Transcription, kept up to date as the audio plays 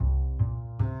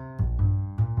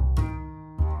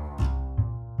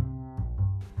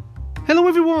Hello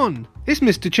everyone, it's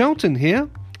Mr. Charlton here,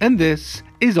 and this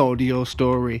is Audio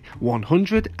Story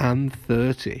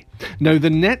 130. Now the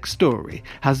next story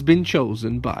has been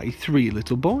chosen by three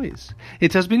little boys.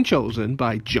 It has been chosen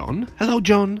by John, hello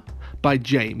John, by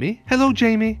Jamie, hello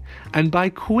Jamie, and by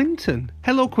Quinton,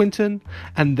 hello Quinton,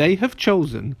 and they have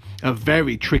chosen a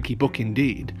very tricky book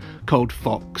indeed, called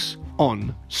Fox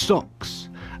on Socks.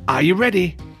 Are you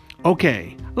ready?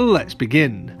 Okay, let's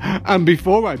begin. And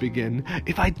before I begin,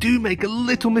 if I do make a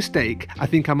little mistake, I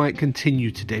think I might continue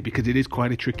today because it is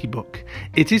quite a tricky book.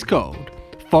 It is called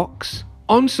Fox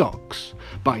on Socks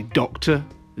by Dr.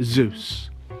 Seuss.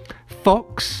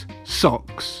 Fox,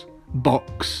 socks,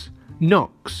 box,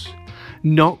 knocks.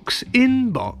 Knocks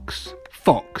in box,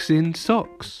 fox in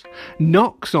socks.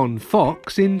 Knocks on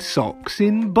fox in socks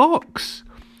in box.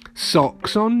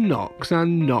 Socks on knocks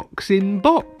and knocks in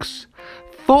box.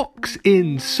 Fox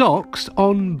in socks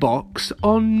on box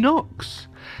on knocks.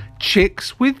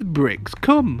 Chicks with bricks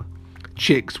come.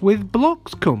 Chicks with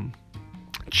blocks come.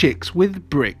 Chicks with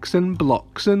bricks and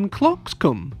blocks and clocks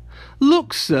come.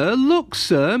 Look, sir,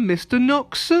 Mr.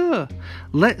 Knox, sir.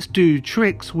 Let's do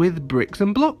tricks with bricks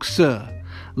and blocks, sir.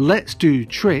 Let's do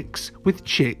tricks with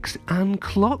chicks and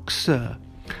clocks, sir.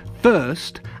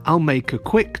 First, I'll make a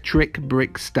quick trick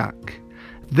brick stack.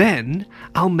 Then,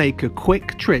 I'll make a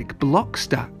quick trick block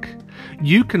stack.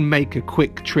 You can make a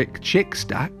quick trick chick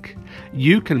stack.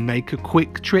 You can make a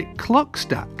quick trick clock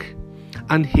stack.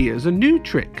 And here's a new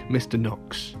trick, Mr.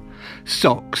 Knox.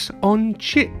 Socks on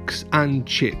chicks and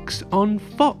chicks on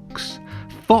fox.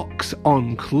 Fox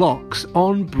on clocks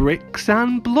on bricks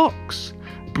and blocks.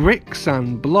 Bricks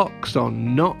and blocks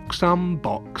on knocks and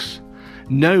box.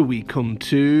 Now we come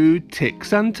to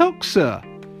ticks and tocks, sir.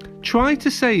 Try to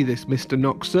say this, Mr.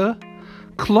 Knox, sir.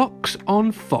 Clocks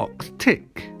on fox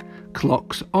tick.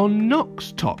 Clocks on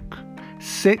knocks tock.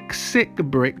 6 sick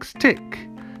bricks tick.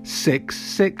 6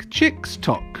 sick chicks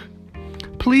tock.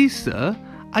 Please, sir,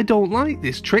 I don't like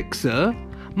this trick, sir.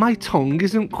 My tongue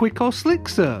isn't quick or slick,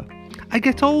 sir. I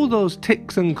get all those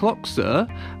ticks and clocks, sir,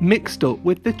 mixed up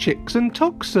with the chicks and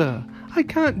tocks, sir. I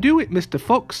can't do it, Mr.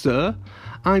 Fox, sir.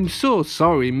 I'm so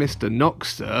sorry, Mr.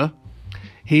 Knox, sir.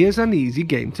 Here's an easy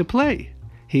game to play.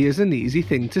 Here's an easy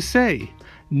thing to say.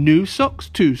 New socks,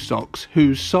 two socks.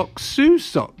 Whose socks? Sue's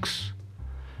socks.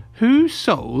 Who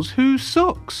soles whose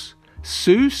socks?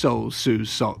 Sue soles Sue's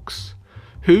socks.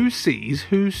 Who sees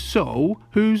whose sew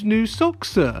whose new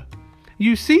socks, sir?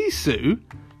 You see, Sue?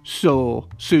 Saw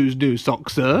Sue's new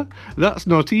socks, sir. That's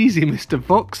not easy, Mr.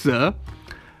 Fox, sir.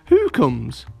 Who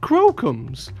comes? Crow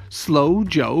comes. Slow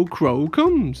Joe Crow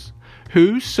comes.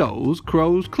 Who sews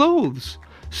Crow's clothes?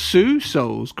 Sue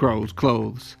sews Crow's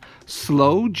clothes.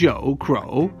 Slow Joe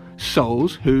Crow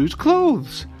sews whose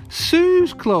clothes?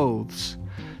 Sue's clothes.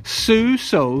 Sue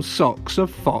sews socks of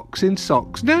fox in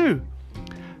socks now.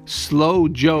 Slow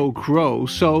Joe Crow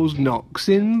sews knocks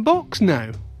in box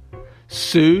now.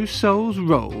 Sue sews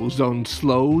rolls on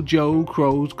Slow Joe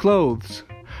Crow's clothes.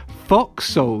 Fox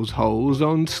sews holes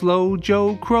on Slow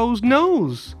Joe Crow's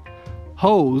nose.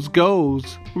 Holes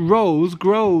goes, rose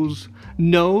grows,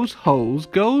 nose holes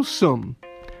goes some.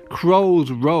 Crow's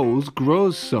rose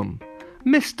grows some.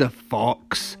 Mr.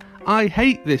 Fox, I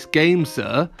hate this game,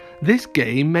 sir. This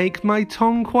game makes my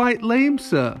tongue quite lame,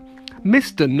 sir.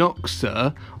 Mr. Knox,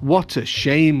 sir, what a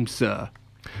shame, sir.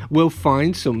 We'll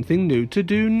find something new to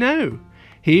do now.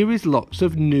 Here is lots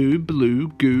of new blue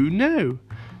goo now.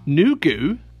 New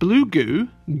goo, blue goo,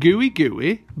 gooey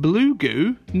gooey, blue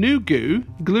goo, new goo,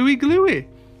 gluey gluey.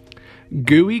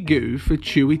 Gooey goo for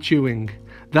chewy chewing.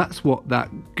 That's what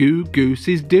that goo goose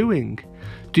is doing.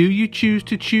 Do you choose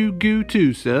to chew goo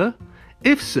too, sir?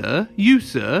 If, sir, you,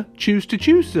 sir, choose to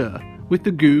chew, sir, with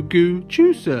the goo goo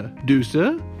chew, sir. Do,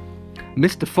 sir?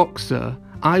 Mr. Fox, sir,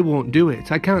 I won't do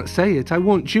it. I can't say it. I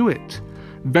won't chew it.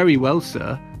 Very well,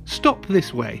 sir. Stop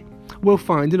this way. We'll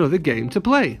find another game to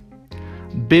play.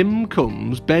 Bim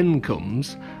comes, Ben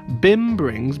comes. Bim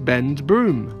brings Ben's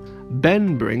broom.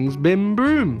 Ben brings Bim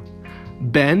broom.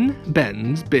 Ben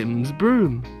bends Bim's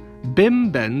broom.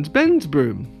 Bim bends Ben's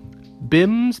broom.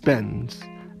 Bim's bends.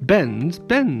 Ben's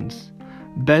bends.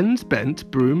 Ben's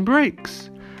bent broom breaks.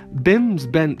 Bim's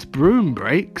bent broom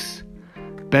breaks.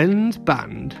 Ben's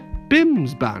band.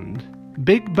 Bim's band.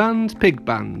 Big bands, pig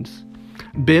bands.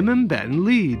 Bim and Ben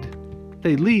lead.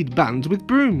 They lead bands with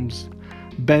brooms.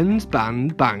 Ben's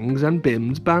band bangs and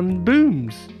Bim's band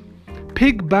booms.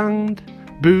 Pig band,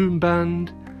 boom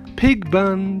band, pig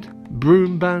band,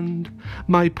 broom band.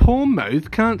 My poor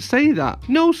mouth can't say that.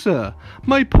 No, sir.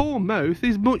 My poor mouth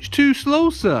is much too slow,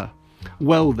 sir.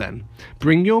 Well then,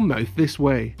 bring your mouth this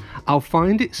way. I'll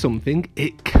find it something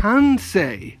it can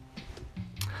say.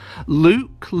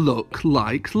 Luke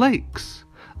likes lakes.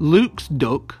 Luke's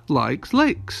duck likes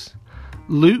lakes.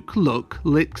 Luke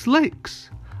licks lakes.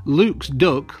 Luke's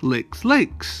duck licks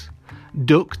lakes.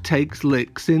 Duck takes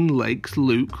licks in lakes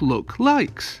Luke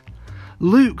likes.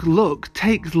 Luke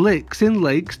takes licks in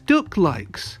lakes Duck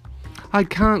likes. I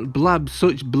can't blab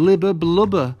such blibber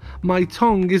blubber. My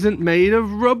tongue isn't made of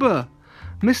rubber.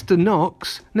 Mr.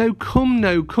 Knox, now come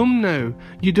now.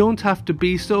 You don't have to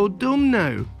be so dumb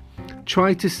now.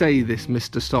 Try to say this,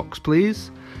 Mr. Socks,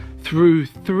 please. Through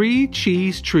 3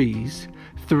 cheese trees,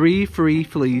 3 free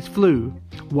fleas flew.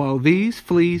 While these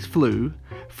fleas flew,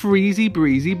 freezy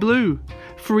breezy blue.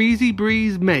 Freezy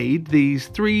breeze made these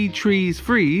 3 trees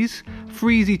freeze.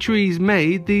 Freezy trees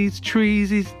made these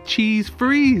trees cheese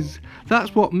freeze.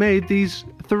 That's what made these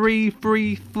 3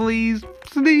 free fleas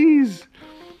sneeze.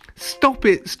 Stop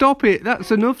it,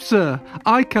 that's enough, sir.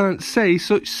 I can't say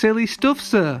such silly stuff,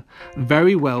 sir.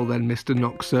 Very well then, Mr.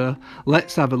 Knox, sir.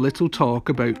 Let's have a little talk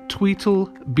about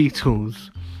Tweedle Beetles.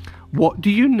 What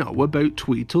do you know about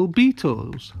Tweedle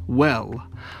Beetles? Well,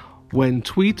 when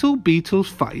Tweedle Beetles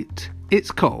fight,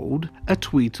 it's called a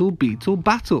Tweedle Beetle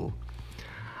battle.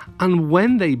 And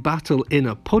when they battle in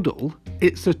a puddle,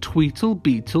 it's a Tweedle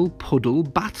Beetle puddle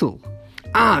battle.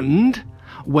 And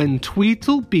when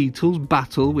Tweedle Beetles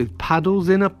battle with paddles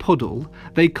in a puddle,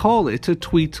 they call it a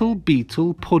Tweedle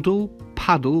Beetle puddle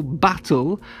paddle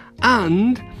battle.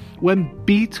 And when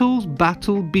beetles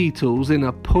battle beetles in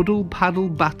a puddle paddle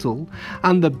battle,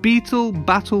 and the beetle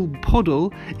battle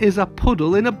puddle is a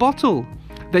puddle in a bottle,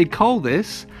 they call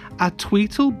this a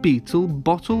Tweedle Beetle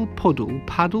bottle puddle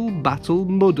paddle battle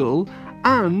muddle.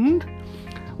 And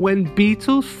when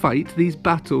beetles fight these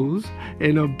battles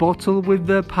in a bottle with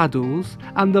their paddles,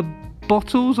 and the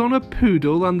bottle's on a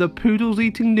poodle and the poodle's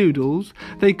eating noodles,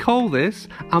 they call this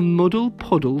a muddle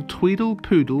puddle tweedle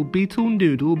poodle beetle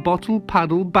noodle bottle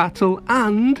paddle battle.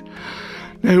 And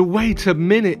now wait a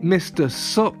minute, Mr.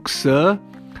 Socks, sir.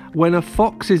 When a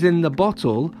fox is in the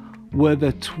bottle, where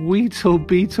the Tweedle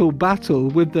Beetle battle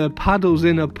with their paddles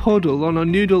in a puddle on a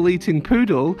noodle eating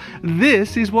poodle,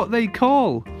 this is what they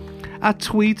call a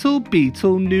Tweedle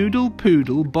Beetle noodle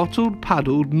poodle bottled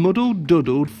paddled muddled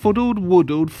duddled fuddled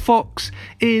woodled fox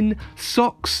in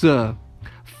socks, sir.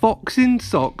 Fox in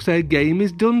socks, our game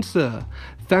is done, sir.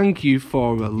 Thank you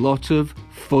for a lot of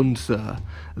fun, sir.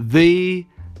 The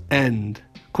end.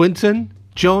 Quinton,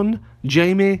 John,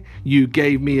 Jamie, you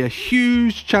gave me a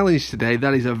huge challenge today.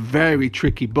 That is a very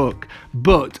tricky book,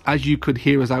 but as you could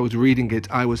hear as I was reading it,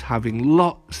 I was having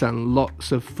lots and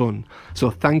lots of fun.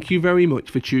 So thank you very much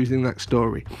for choosing that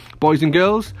story. Boys and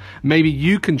girls, maybe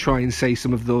you can try and say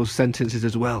some of those sentences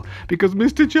as well, because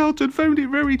Mr. Charlton found it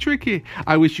very tricky.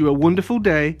 I wish you a wonderful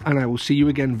day, and I will see you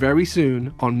again very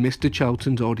soon on Mr.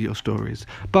 Charlton's Audio Stories.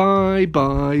 Bye,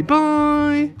 bye,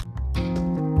 bye.